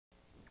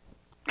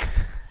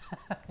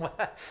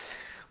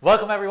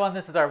Welcome everyone,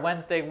 this is our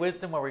Wednesday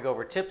Wisdom where we go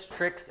over tips,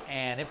 tricks,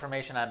 and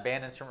information on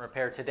band instrument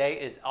repair. Today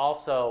is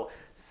also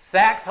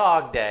Sax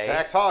Hog Day.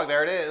 Sax Hog,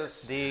 there it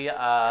is.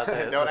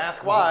 Don't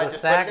ask why,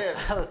 just put it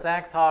in. The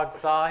Sax Hog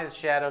saw his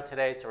shadow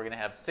today, so we're going to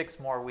have 6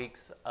 more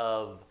weeks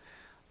of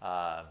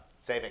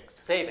savings.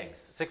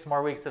 6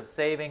 more weeks of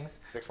savings.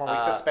 6 more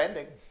weeks of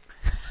spending.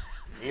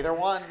 Either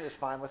one is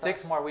fine with us.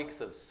 6 more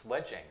weeks of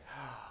swedging.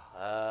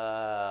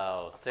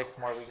 Oh, 6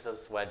 more weeks of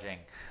swedging.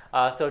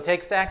 So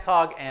take Sax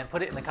Hog and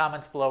put it in the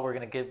comments below. We're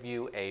going to give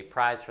you a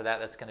prize for that.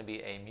 That's going to be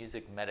a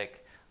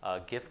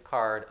MusicMedic gift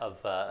card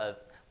of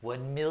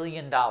 $1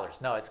 million.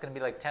 No, it's going to be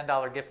like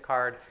 $10 gift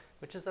card,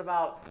 which is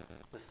about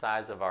the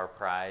size of our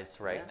prize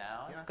right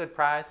now. It's a good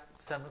prize.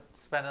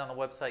 Spend it on the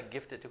website,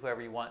 gift it to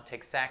whoever you want.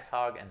 Take Sax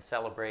Hog and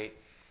celebrate.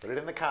 Put it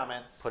in the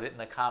comments. Put it in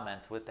the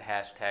comments with the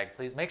hashtag.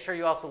 Please make sure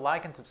you also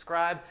like and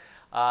subscribe.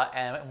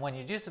 And when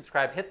you do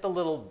subscribe, hit the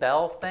little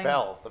bell thing.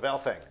 The bell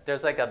thing.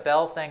 There's like a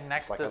bell thing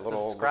next to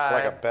subscribe.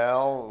 Looks like a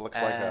bell.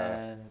 Looks like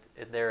a.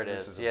 And there it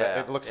is. Yeah.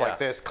 It looks like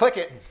this. Click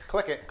it.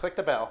 Click it. Click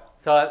the bell.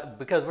 So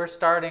because we're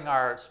starting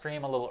our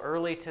stream a little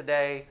early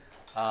today,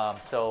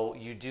 so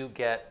you do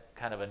get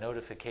kind of a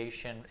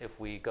notification if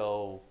we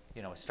go,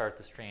 start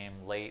the stream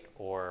late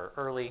or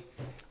early.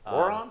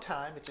 Or on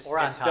time. It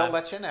still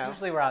lets you know.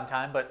 Usually we're on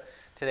time, but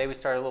today we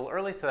started a little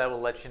early, so that will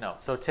let you know.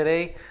 So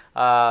today,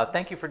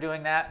 thank you for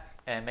doing that.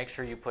 And make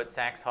sure you put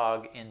Sax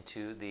Hog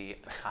into the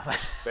comment.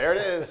 There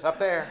it is, up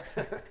there.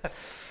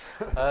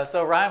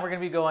 So Ryan, we're going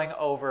to be going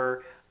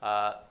over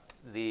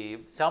the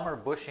Selmer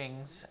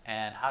bushings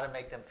and how to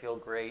make them feel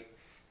great.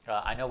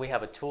 I know we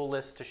have a tool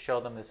list to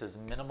show them. This is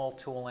minimal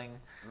tooling.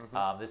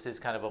 This is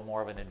kind of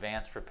more of an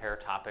advanced repair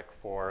topic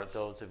for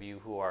those of you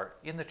who are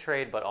in the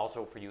trade, but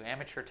also for you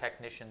amateur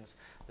technicians.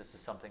 This is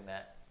something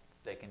that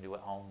they can do at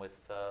home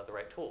with the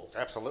right tools.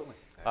 Absolutely.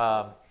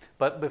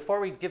 But before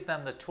we give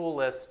them the tool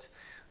list,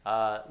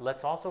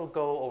 let's also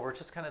go over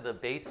just kind of the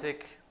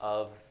basic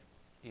of,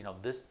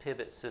 this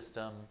pivot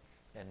system,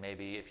 and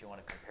maybe if you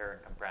want to compare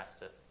and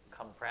contrast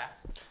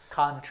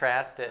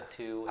it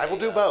to. I will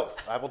do both.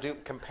 I will do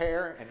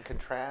compare and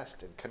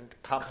contrast and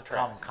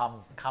contrast.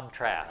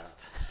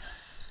 Contrast.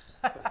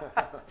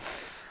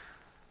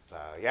 So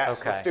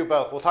yes, okay. Let's do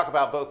both. We'll talk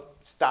about both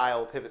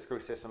style pivot screw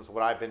systems,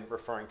 what I've been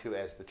referring to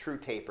as the true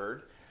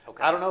tapered.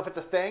 Okay. I don't know if it's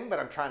a thing, but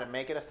I'm trying to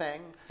make it a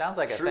thing. Sounds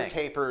like a thing. True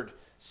tapered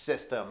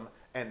system.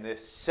 And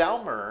this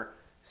Selmer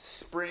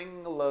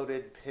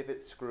spring-loaded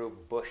pivot screw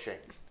bushing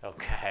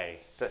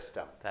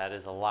system. That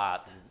is a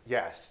lot.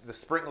 Yes, the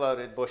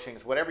spring-loaded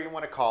bushings, whatever you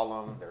want to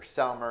call them, they're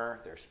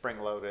Selmer, they're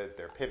spring-loaded,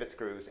 they're pivot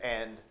screws,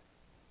 and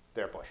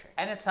they're bushings.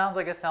 And it sounds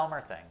like a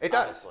Selmer thing. It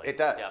does. Honestly. It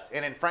does. Yep.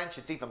 And in French,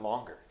 it's even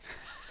longer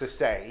to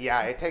say.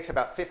 Yeah, it takes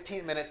about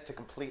 15 minutes to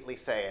completely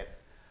say it.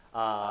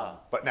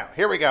 But now,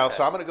 here we go. Okay.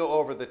 So I'm going to go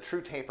over the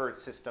true tapered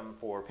system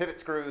for pivot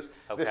screws.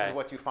 Okay. This is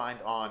what you find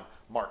on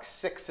Mark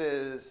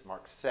 6s,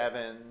 Mark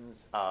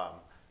 7s,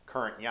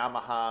 current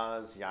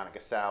Yamahas,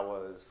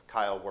 Yanagasawas,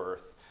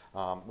 Kyleworth.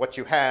 What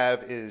you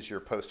have is your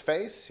post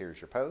face.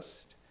 Here's your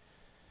post.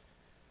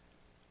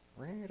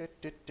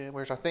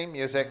 Where's our theme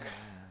music?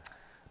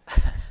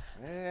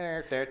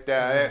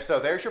 So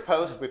there's your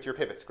post with your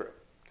pivot screw.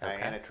 Okay?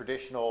 And a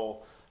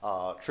traditional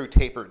true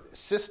tapered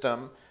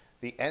system,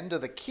 the end of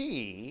the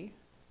key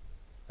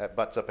that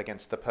butts up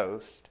against the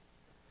post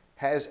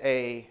has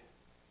a,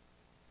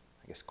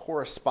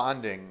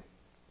 corresponding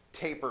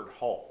tapered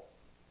hole.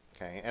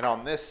 Okay, and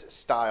on this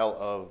style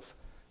of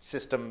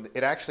system,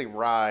 it actually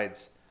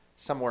rides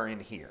somewhere in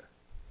here.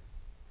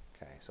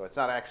 Okay, so it's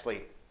not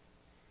actually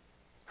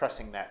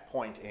pressing that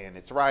point in.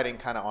 It's riding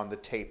kind of on the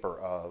taper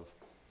of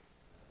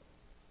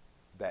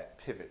that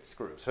pivot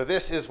screw. So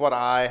this is what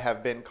I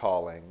have been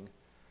calling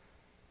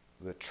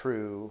the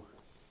true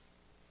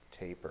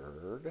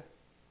tapered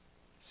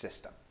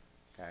system.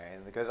 Okay,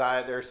 and because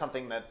there's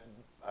something that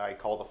I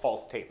call the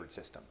false tapered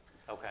system.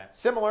 Okay.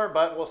 Similar,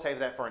 but we'll save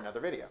that for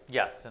another video.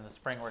 Yes, in the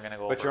spring we're going to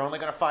go over. But you're only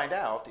going to find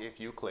out if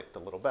you click the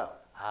little bell.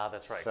 Ah,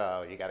 that's right.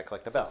 So you got to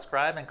click the bell.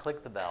 Subscribe and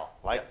click the bell.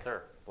 Yes,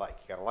 sir. You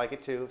got to like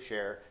it too,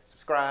 share,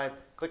 subscribe,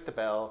 click the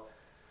bell.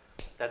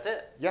 That's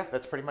it. Yeah,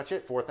 that's pretty much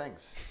it. 4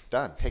 things.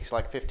 Done. Takes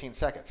like 15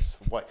 seconds.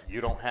 What,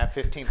 you don't have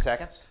 15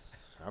 seconds?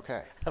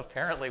 Okay.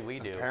 Apparently we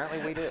do.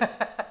 Apparently we do.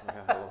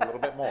 A little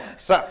bit more.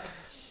 So,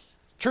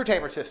 true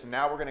tapered system.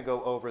 Now we're going to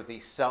go over the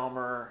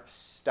Selmer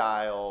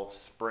style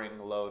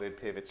spring-loaded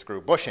pivot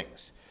screw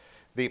bushings.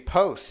 The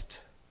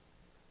post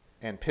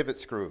and pivot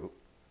screw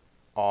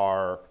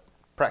are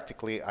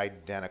practically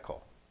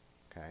identical.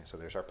 Okay, so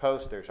there's our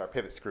post, there's our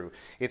pivot screw.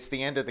 It's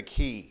the end of the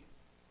key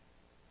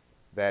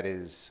that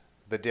is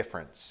the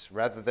difference.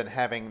 Rather than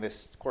having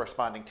this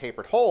corresponding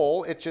tapered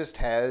hole, it just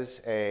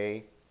has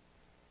a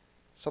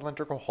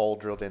cylindrical hole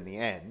drilled in the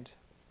end.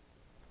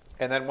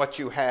 And then what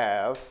you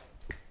have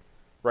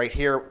right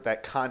here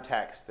that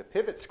contacts the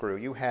pivot screw,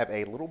 you have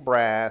a little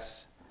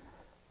brass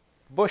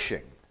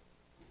bushing.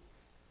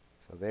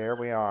 So there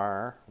we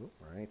are,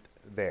 right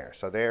there.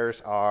 So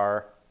there's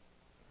our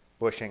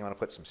bushing. I'm going to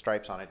put some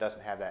stripes on it. It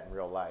doesn't have that in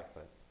real life,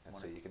 but that's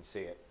so you can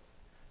see it.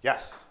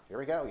 Yes. Here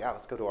we go. Yeah,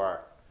 let's go to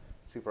our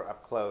super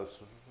up close.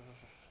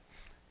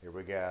 Here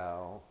we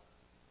go.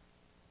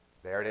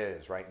 There it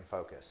is, right in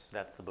focus.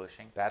 That's the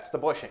bushing. That's the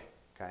bushing,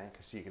 okay?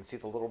 Because you can see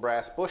the little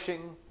brass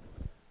bushing.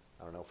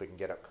 I don't know if we can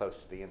get up close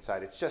to the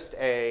inside. It's just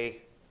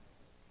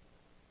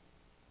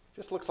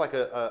just looks like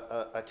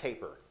a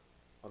taper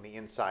on the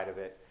inside of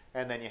it.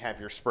 And then you have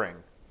your spring.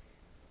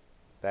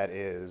 That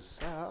is,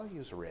 I'll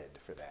use red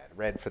for that.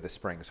 Red for the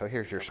spring. So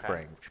here's your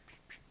spring.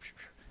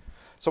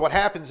 So what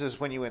happens is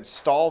when you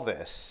install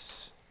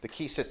this, the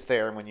key sits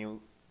there, and when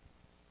you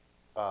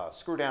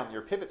screw down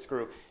your pivot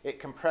screw, it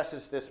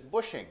compresses this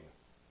bushing,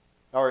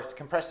 or it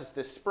compresses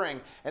this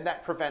spring, and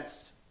that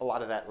prevents a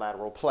lot of that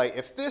lateral play.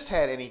 If this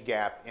had any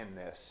gap in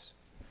this,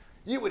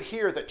 you would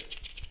hear that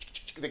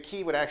the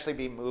key would actually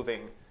be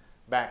moving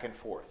back and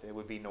forth. It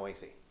would be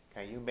noisy.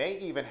 Okay, you may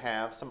even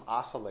have some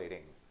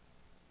oscillating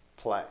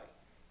play,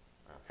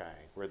 okay,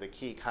 where the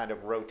key kind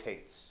of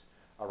rotates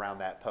around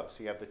that post.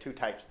 So you have the two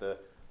types, the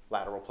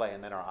lateral play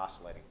and then our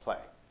oscillating play.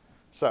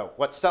 So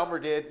what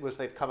Selmer did was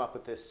they've come up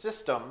with this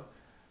system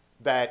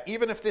that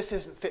even if this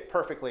isn't fit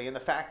perfectly in the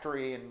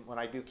factory, and when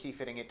I do key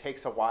fitting, it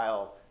takes a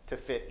while to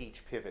fit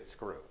each pivot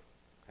screw.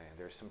 Okay,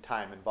 there's some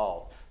time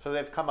involved. So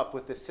they've come up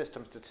with this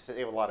system to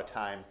save a lot of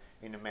time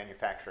in the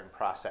manufacturing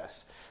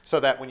process, so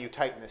that when you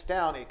tighten this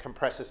down, it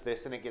compresses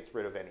this and it gets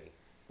rid of any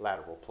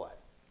lateral play.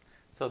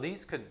 So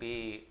these could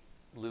be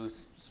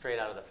loose straight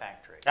out of the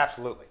factory?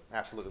 Absolutely,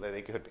 absolutely,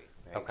 they could be.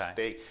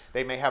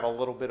 They may have a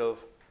little bit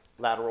of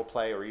lateral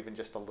play or even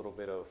just a little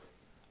bit of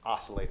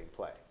oscillating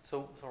play.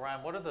 So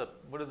Ryan, what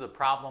are the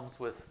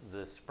problems with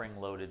the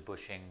spring-loaded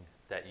bushing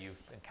that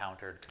you've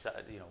encountered? Because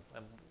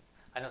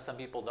I know some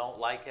people don't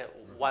like it.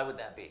 Why would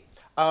that be?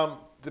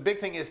 The big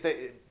thing is that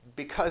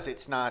because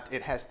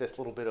it has this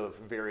little bit of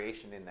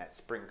variation in that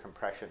spring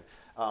compression.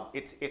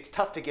 It's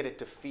tough to get it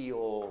to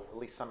feel, at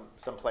least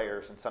some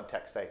players and some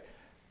techs say,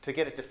 to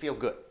get it to feel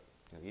good.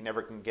 You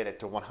never can get it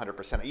to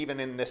 100%. Even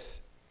in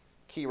this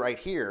key right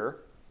here,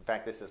 in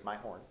fact, this is my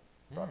horn.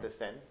 Brought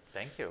this in.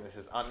 Thank you. This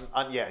is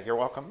yeah, you're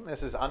welcome.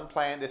 This is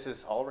unplanned. This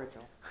is all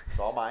original. It's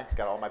all mine. It's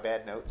got all my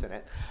bad notes in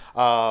it.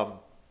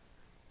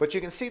 But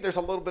you can see there's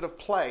a little bit of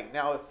play.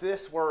 Now, if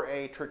this were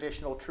a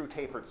traditional true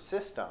tapered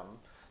system,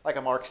 like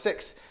a Mark VI,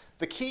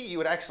 the key, you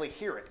would actually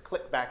hear it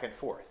click back and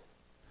forth.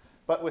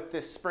 But with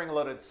this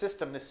spring-loaded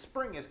system, this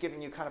spring is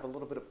giving you kind of a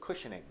little bit of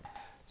cushioning.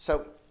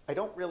 So I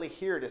don't really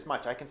hear it as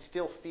much. I can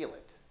still feel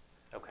it,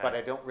 but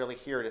I don't really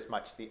hear it as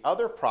much. The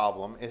other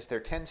problem is there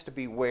tends to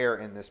be wear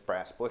in this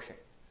brass bushing.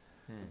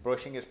 The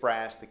bushing is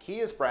brass. The key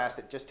is brass.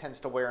 It just tends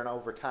to wear, and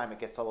over time it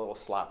gets a little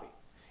sloppy,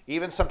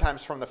 even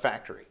sometimes from the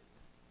factory.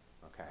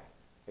 Okay,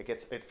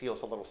 it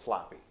feels a little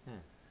sloppy.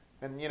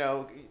 And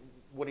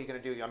what are you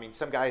going to do? I mean,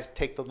 some guys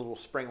take the little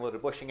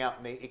spring-loaded bushing out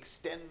and they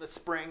extend the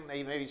spring.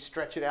 They maybe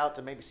stretch it out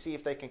to maybe see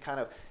if they can kind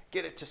of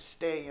get it to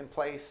stay in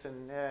place,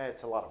 and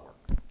it's a lot of work.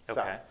 Okay.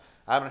 So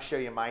I'm going to show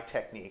you my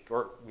technique,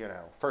 or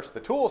first the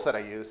tools that I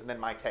use, and then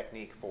my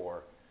technique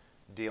for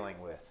dealing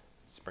with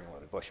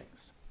spring-loaded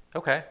bushings.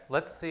 Okay,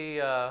 let's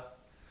see.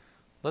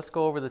 Let's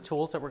go over the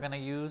tools that we're going to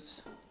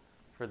use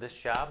for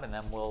this job, and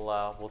then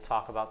we'll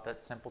talk about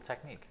that simple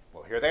technique.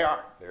 Well, here they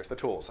are. There's the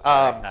tools.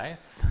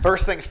 Nice.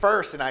 First things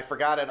first, and I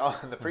forgot it on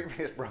the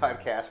previous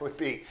broadcast, would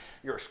be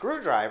your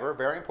screwdriver.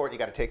 Very important.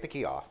 You got to take the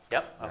key off.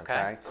 Yep.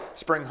 Okay.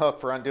 Spring hook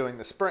for undoing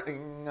the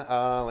spring.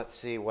 Let's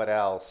see what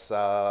else.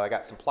 I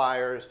got some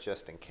pliers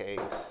just in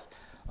case.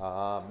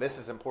 This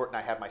is important.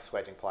 I have my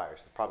Swedging pliers.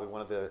 It's probably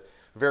one of the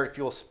very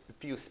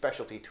few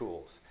specialty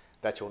tools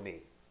that you'll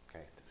need.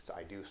 Okay. So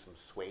I do some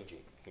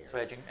swedging here.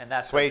 Swedging, and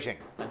that's swedging.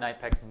 The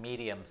Knipex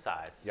medium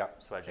size.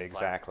 Yep. Swedging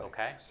Exactly. plier.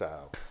 Okay.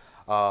 So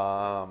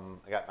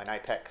I got my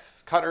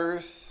Knipex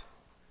cutters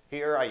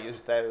here. I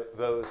use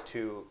those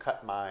to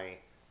cut my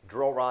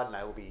drill rod, and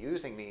I will be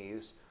using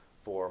these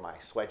for my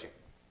swedging.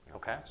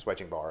 Okay.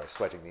 Swedging bar,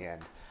 swedging the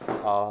end.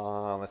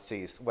 Let's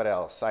see, what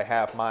else? I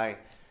have my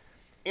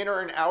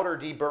inner and outer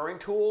deburring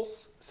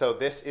tools. So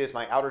this is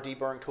my outer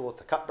deburring tool.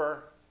 It's a cut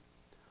burr.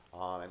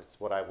 And it's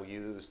what I will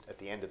use at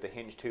the end of the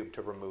hinge tube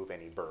to remove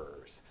any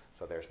burrs.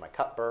 So there's my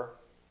cut burr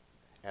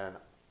and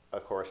a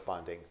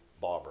corresponding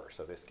bobber.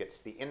 So this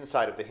gets the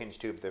inside of the hinge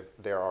tube if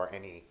there are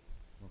any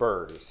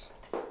burrs.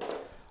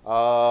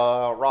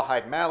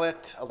 Rawhide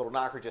mallet, a little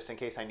knocker just in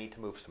case I need to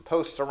move some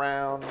posts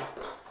around.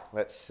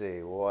 Let's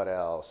see, what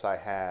else? I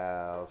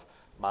have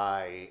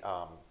my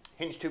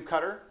hinge tube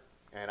cutter,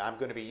 and I'm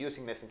going to be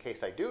using this in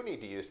case I do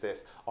need to use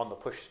this on the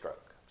push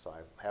stroke. So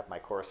I have my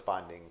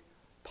corresponding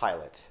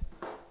pilot.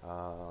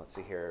 Let's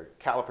see here,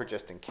 caliper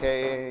just in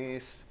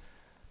case.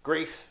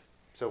 Grease.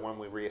 So when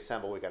we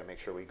reassemble, we got to make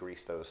sure we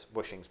grease those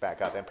bushings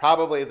back up. And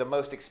probably the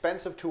most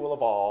expensive tool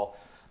of all,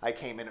 I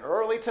came in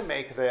early to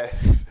make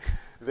this.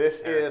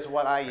 This is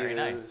what I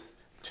use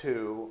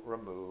to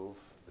remove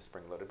the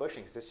spring-loaded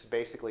bushings. This is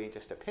basically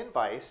just a pin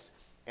vise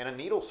and a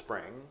needle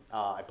spring.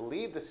 I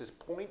believe this is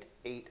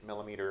 0.8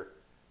 millimeter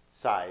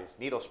size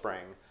needle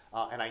spring,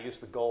 and I use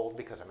the gold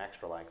because I'm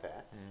extra like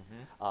that.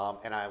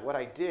 And what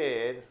I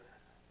did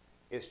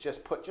is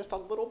just put just a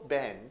little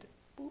bend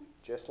boop,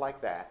 just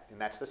like that. And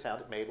that's the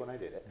sound it made when I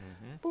did it.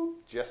 Boop,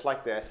 just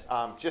like this.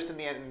 Just in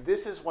the end, and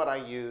this is what I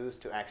use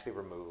to actually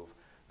remove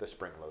the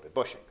spring-loaded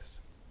bushings.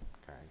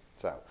 Okay,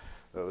 so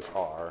those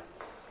are,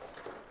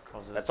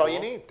 that's all you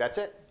need. That's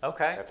it.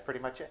 Okay. That's pretty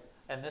much it.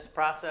 And this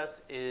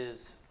process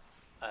is,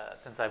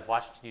 since I've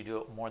watched you do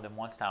it more than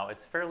once now,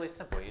 it's fairly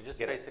simple. You just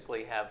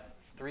basically have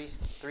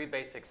three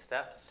basic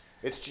steps.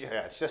 It's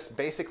just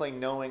basically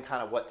knowing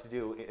kind of what to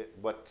do,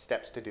 what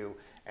steps to do,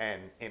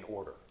 and in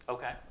order.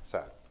 Okay.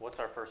 So what's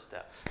our first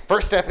step?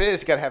 First step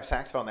is you got to have a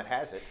saxophone that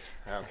has it.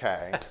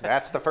 Okay,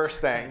 that's the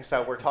first thing.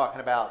 So we're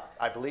talking about,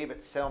 I believe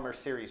it's Selmer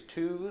Series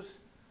 2s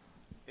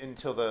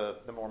until the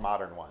more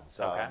modern ones.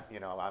 So,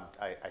 you know,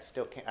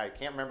 I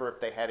can't remember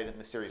if they had it in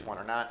the Series 1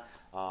 or not.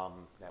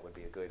 That would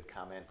be a good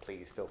comment.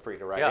 Please feel free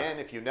to write in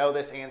if you know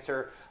this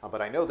answer.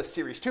 But I know the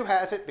Series 2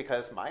 has it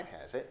because mine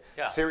has it.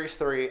 Series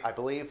 3, I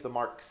believe the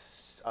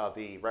marks,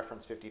 the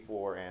reference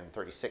 54 and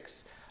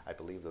 36, I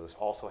believe those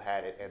also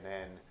had it. And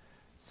then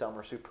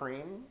Selmer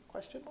Supreme,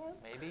 question mark?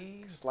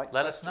 Maybe.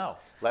 Let us know.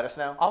 Let us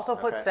know. Also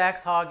put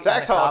Sax Hog in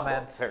the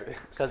comments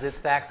because it's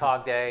Sax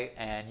Hog Day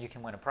and you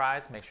can win a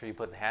prize. Make sure you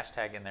put the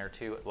hashtag in there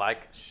too.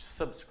 Like,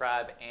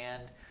 subscribe,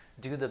 and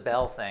do the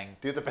bell thing.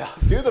 Do the bell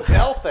thing. Do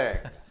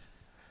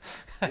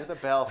the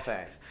bell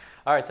thing.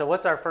 All right, so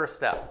what's our first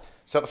step?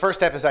 So the first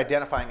step is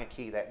identifying a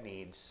key that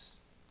needs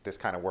this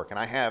kind of work.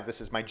 And this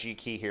is my G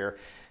key here,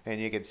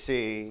 and you can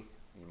see,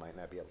 you might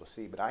not be able to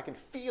see, but I can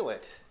feel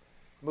it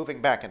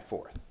moving back and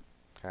forth.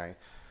 Okay.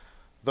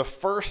 The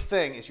first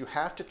thing is you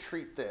have to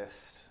treat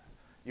this,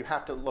 you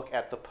have to look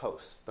at the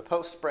post. The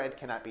post spread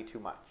cannot be too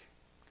much.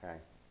 Okay.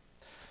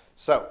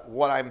 So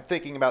what I'm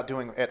thinking about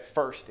doing at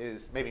first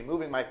is maybe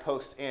moving my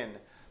post in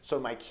so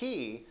my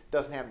key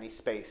doesn't have any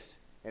space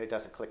and it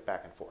doesn't click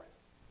back and forth.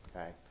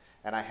 Okay.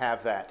 And I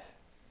have that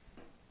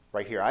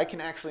right here. I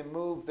can actually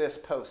move this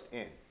post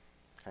in.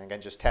 Okay.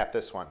 Again, just tap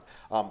this one.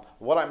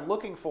 What I'm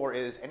looking for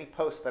is any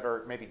posts that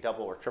are maybe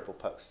double or triple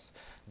posts.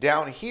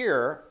 Down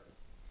here,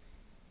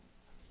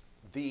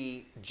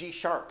 the G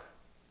sharp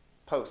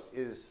post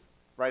is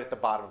right at the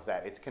bottom of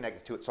that. It's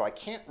connected to it, so I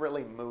can't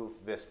really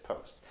move this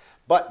post.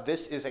 But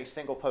this is a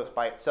single post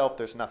by itself.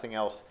 There's nothing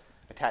else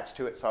attached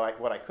to it. So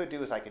what I could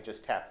do is I could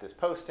just tap this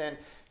post in,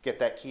 get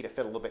that key to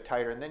fit a little bit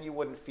tighter, and then you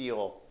wouldn't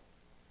feel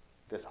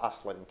this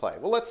oscillating play.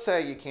 Well, let's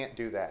say you can't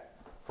do that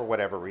for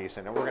whatever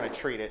reason, and we're going to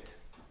treat it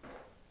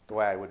the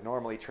way I would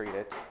normally treat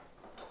it.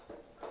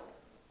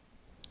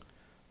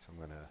 So I'm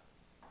going to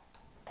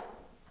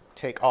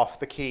take off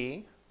the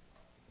key.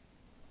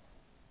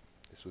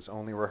 This was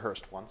only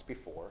rehearsed once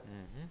before.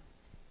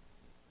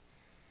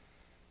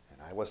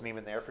 And I wasn't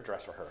even there for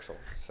dress rehearsal,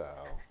 so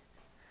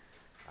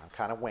I'm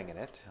kind of winging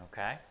it.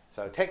 Okay.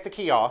 So take the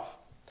key off,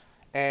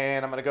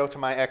 and I'm going to go to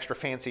my extra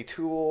fancy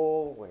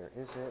tool. Where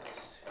is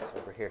it? It's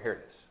over here. Here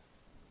it is.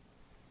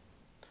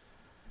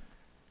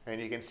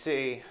 And you can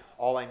see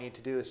all I need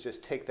to do is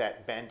just take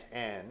that bent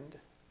end,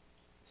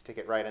 stick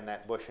it right in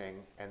that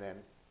bushing, and then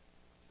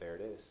there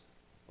it is,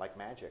 like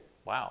magic.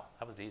 Wow,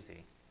 that was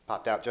easy.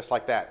 Popped out just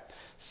like that.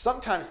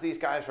 Sometimes these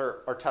guys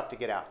are tough to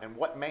get out, and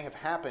what may have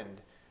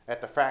happened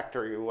at the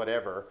factory or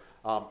whatever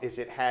is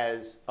it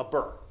has a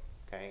burr,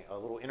 okay, a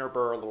little inner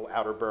burr, a little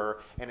outer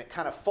burr, and it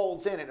kind of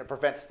folds in and it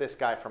prevents this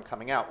guy from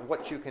coming out.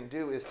 What you can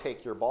do is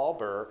take your ball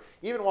burr,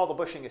 even while the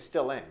bushing is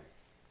still in,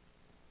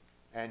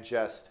 and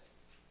just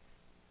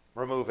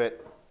remove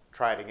it,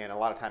 try it again. A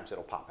lot of times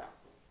it'll pop out.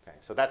 Okay,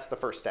 so that's the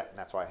first step, and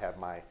that's why I have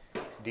my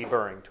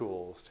deburring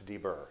tools to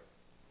deburr.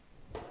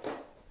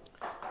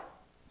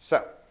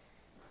 So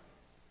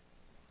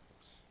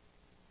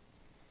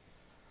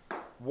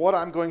what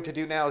I'm going to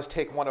do now is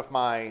take one of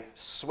my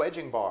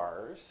swedging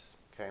bars.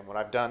 Okay, and what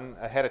I've done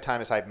ahead of time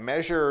is I've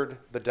measured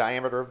the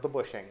diameter of the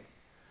bushing,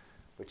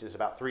 which is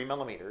about 3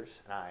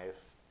 millimeters, and I've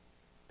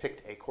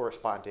picked a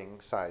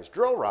corresponding size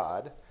drill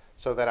rod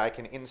so that I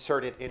can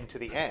insert it into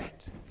the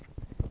end,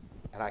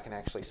 and I can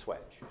actually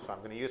swedge. So I'm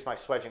going to use my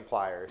swedging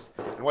pliers,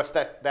 and what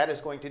that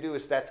is going to do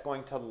is that's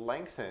going to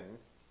lengthen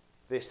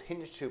this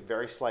hinge tube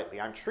very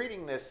slightly. I'm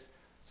treating this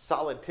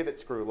solid pivot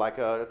screw like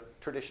a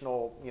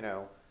traditional, you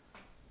know,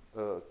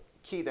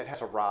 key that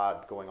has a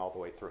rod going all the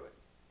way through it.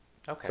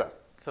 Okay,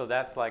 so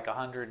that's like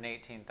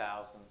 118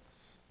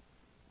 thousandths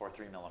or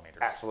 3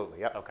 millimeters. Absolutely,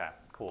 yep. Okay,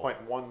 cool.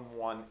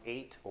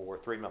 0.118 or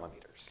 3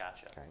 millimeters.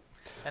 Gotcha. Okay.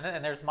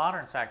 And there's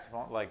modern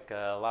saxophone, like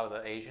a lot of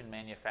the Asian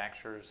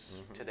manufacturers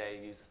today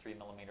use a 3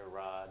 millimeter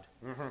rod.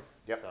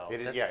 Yep, so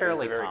it is, that's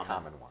fairly it is a very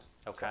common one.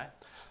 Okay.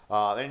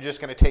 So, then you're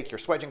just going to take your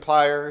swedging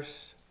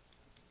pliers,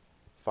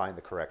 find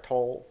the correct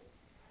hole,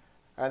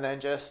 and then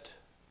just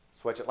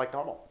swedge it like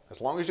normal. As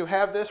long as you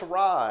have this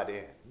rod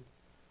in,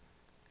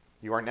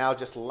 you are now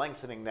just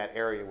lengthening that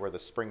area where the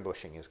spring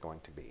bushing is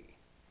going to be.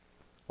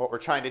 What we're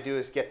trying to do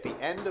is get the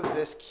end of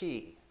this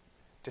key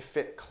to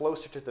fit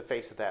closer to the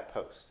face of that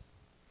post.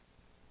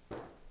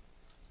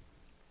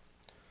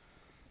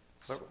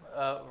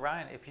 But,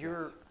 Ryan, if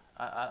you're,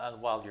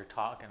 while you're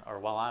talking, or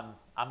while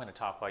I'm going to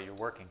talk while you're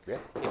working,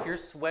 if you're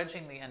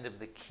swedging the end of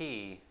the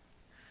key,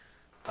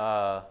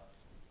 what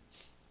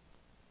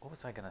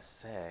was I going to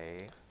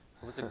say?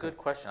 It was a good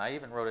question. I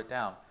even wrote it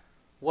down.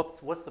 What's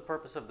the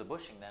purpose of the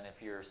bushing then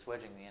if you're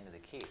swedging the end of the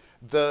key?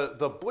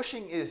 The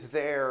bushing is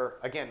there,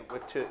 again,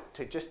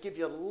 to just give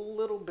you a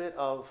little bit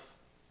of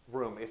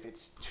room. If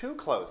it's too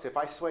close, if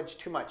I swedge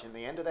too much and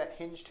the end of that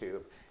hinge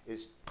tube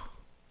is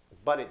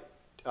butted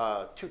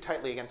too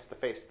tightly against the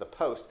face of the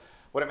post,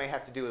 what I may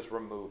have to do is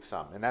remove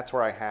some. And that's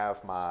where I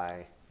have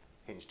my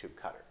hinge tube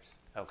cutters.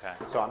 Okay.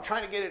 So I'm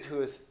trying to get it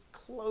to as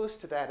close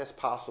to that as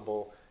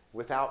possible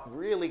without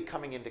really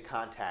coming into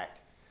contact,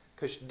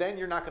 because then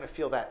you're not going to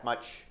feel that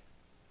much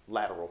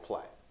lateral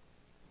play.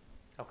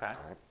 Okay.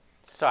 All right.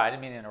 Sorry, I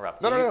didn't mean to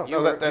interrupt. No,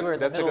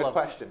 that's a good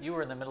question. You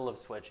were in the middle of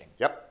swedging.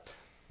 Yep.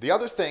 The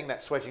other thing that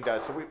swedging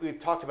does, so we've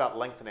talked about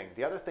lengthening.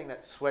 The other thing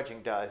that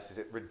swedging does is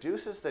it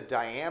reduces the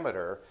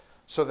diameter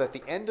so that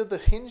the end of the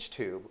hinge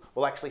tube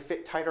will actually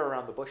fit tighter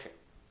around the bushing.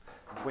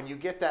 When you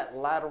get that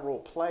lateral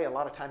play, a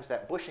lot of times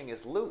that bushing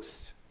is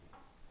loose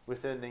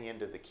within the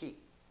end of the key.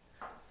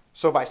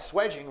 So by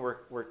swedging,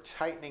 we're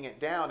tightening it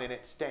down and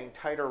it's staying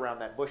tighter around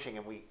that bushing,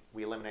 and we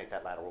eliminate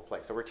that lateral play.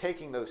 So we're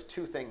taking those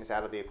two things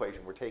out of the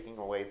equation. We're taking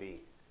away the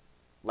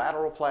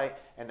lateral play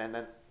and then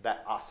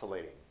that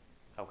oscillating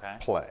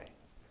play.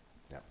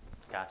 Yep.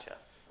 Gotcha.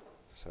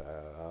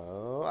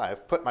 So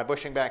I've put my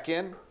bushing back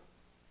in.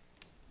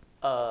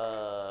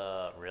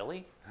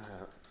 Really?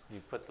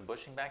 You put the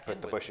bushing back in?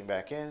 Put the bushing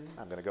back in.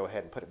 I'm going to go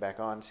ahead and put it back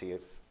on, see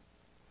if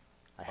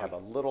I have a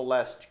little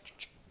less.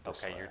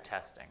 Okay, you're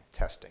testing.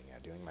 Testing, yeah,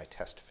 doing my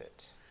test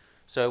fit.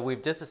 So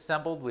we've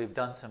disassembled, we've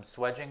done some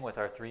swedging with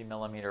our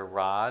 3mm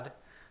rod.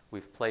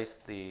 We've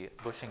placed the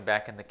bushing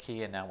back in the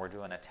key, and now we're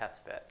doing a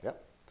test fit.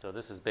 Yep. So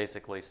this is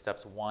basically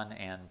steps 1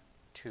 and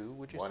 2,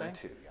 would you say? 1 and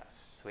 2,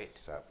 yes. Sweet.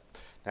 So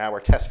now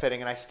we're test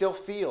fitting, and I still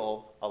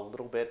feel a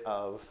little bit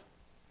of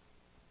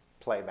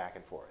play back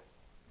and forth.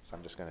 So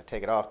I'm just going to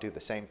take it off, do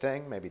the same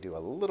thing, maybe do a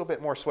little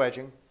bit more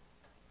swedging.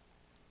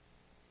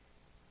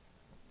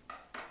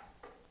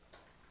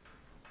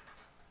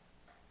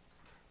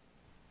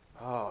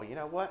 Oh, you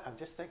know what? I'm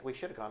just thinking we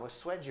should have gone with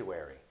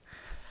Swedguary.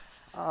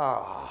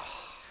 Oh.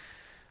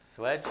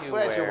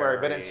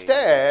 Swedguary. But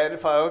instead,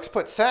 folks,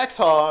 put Sax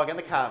Hog in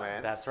the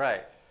comments. That's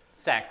right.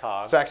 Sax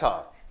Hog. Sax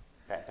Hog.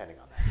 Depending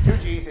on that.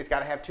 2 G's. It's got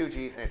to have 2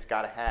 G's, and it's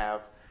got to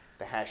have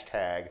the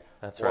hashtag.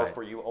 That's right. Or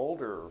for you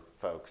older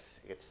folks,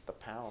 it's the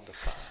pound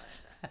sign.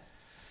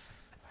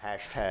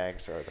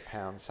 Hashtags are the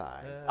pound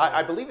sign.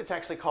 I believe it's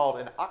actually called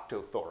an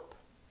octothorpe.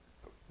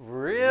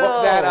 Really?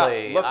 Look that up.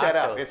 Look that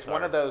up. It's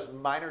one of those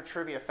minor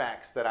trivia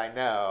facts that I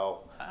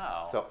know.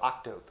 Oh. So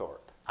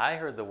octothorpe. I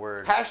heard the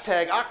word.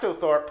 Hashtag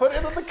octothorpe. Put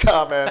it in the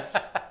comments.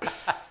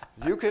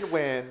 You can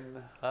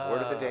win word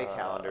of the day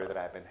calendar that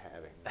I've been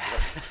having.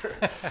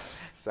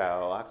 So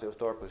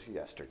octothorpe was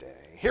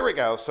yesterday. Here we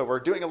go. So we're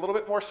doing a little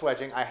bit more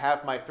swedging. I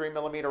have my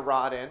 3mm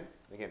rod in.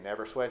 Again,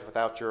 never swedge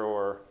without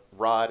your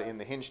rod in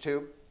the hinge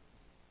tube.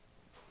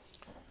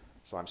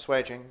 So I'm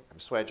swedging,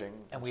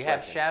 And we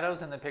have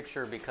shadows in the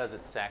picture because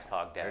it's Sax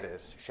Hog Day. There it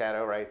is.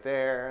 Shadow right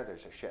there.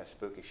 There's a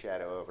spooky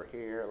shadow over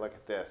here. Look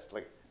at this.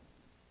 Look.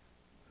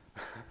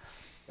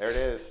 There it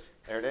is.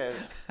 There it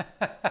is.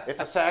 It's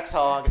a Sax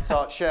Hog. It's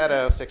Salt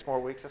Shadow. 6 more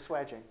weeks of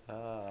swedging.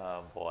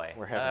 Oh, boy.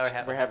 We're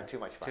having too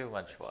much fun. Too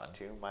much fun.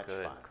 Too much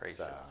Good fun.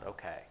 gracious. So,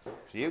 okay.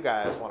 If you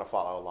guys want to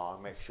follow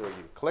along, make sure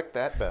you click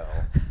that bell.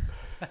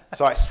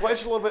 So I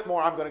swedged a little bit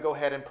more. I'm going to go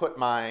ahead and put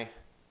my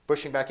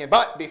bushing back in.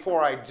 But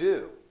before I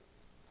do,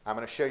 I'm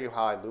going to show you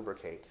how I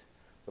lubricate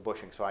the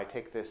bushing. So I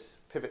take this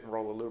pivot and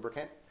roller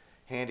lubricant,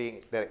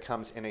 handy that it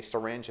comes in a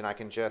syringe, and I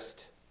can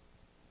just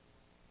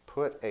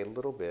put a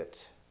little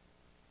bit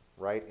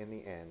right in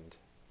the end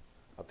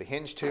of the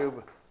hinge tube,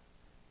 and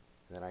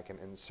then I can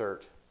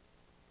insert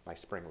my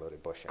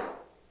spring-loaded bushing.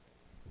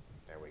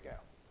 There we go.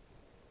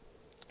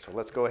 So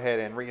let's go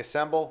ahead and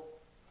reassemble.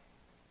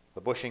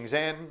 The bushing's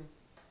in.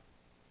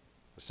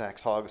 The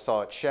Sax Hog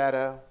saw its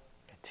shadow.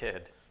 It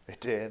did. It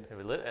did. It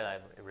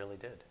really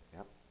did.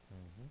 Yep.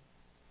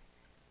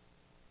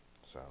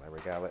 So there we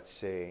go. Let's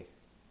see.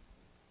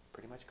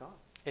 Pretty much gone.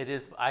 It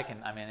is.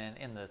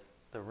 In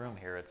the room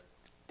here, it's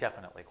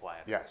definitely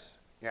quiet. Yes.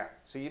 Yeah.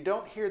 So you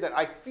don't hear that.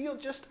 I feel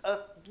just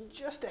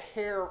a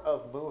hair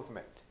of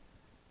movement.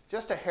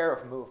 Just a hair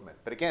of movement.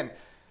 But again,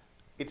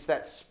 it's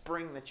that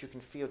spring that you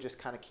can feel just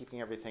kind of keeping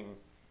everything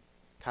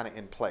kind of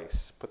in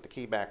place. Put the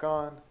key back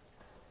on.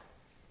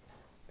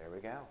 There we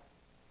go.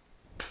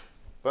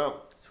 Boom.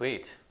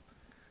 Sweet.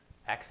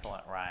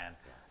 Excellent, Ryan.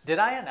 Did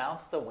I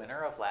announce the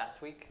winner of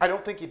last week? I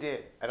don't think you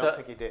did. I don't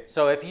think you did.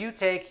 So if you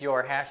take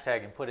your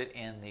hashtag and put it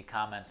in the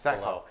comments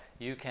Sax below, Hog.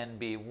 you can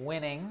be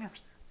winning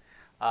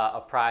a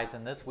prize.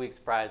 And this week's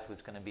prize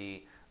was going to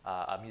be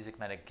a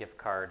MusicMedic gift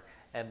card.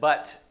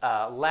 But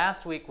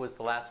last week was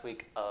the last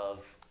week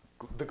of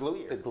the glue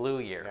year. The glue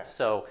year. Yes.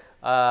 So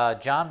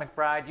John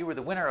McBride, you were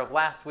the winner of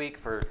last week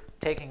for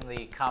taking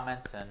the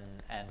comments and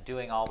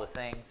doing all the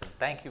things. And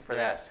thank you for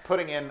that. Yes,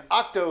 putting in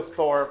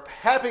octothorpe,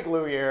 happy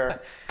glue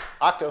year.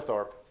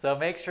 Octothorpe. So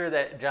make sure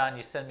that, John,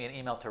 you send me an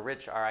email to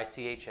rich,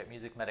 R-I-C-H, at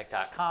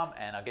MusicMedic.com,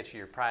 and I'll get you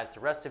your prize. The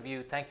rest of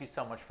you, thank you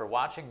so much for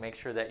watching. Make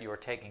sure that you are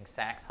taking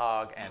Sax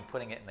Hog and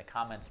putting it in the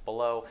comments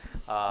below.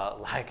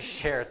 Like,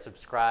 share,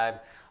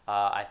 subscribe.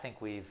 I think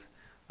we're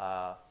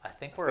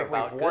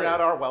about worn good. out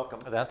our welcome.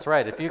 That's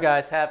right. If you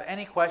guys have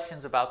any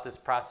questions about this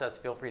process,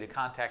 feel free to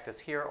contact us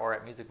here or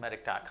at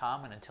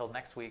MusicMedic.com. And until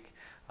next week,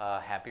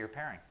 happy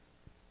repairing.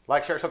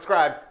 Like, share,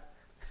 subscribe.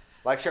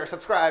 Like, share,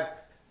 subscribe.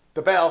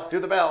 The bell. Do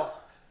the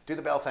bell. Do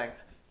the bell thing.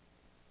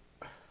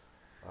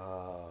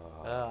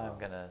 Oh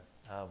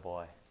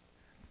boy.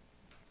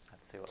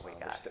 Let's see what we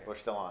got here. We're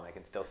still on. They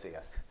can still see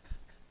us.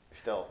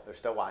 They're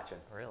still watching.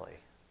 Really?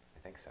 I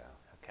think so.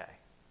 Okay.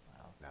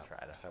 Well,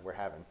 try to. So we're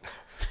having.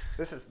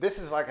 This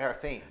is like our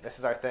theme. This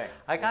is our thing.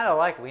 I kind of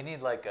like. We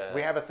need like a.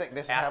 We have a thing.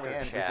 This is how we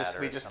end. after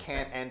chat We just or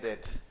can't end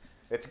it.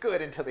 It's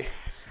good until the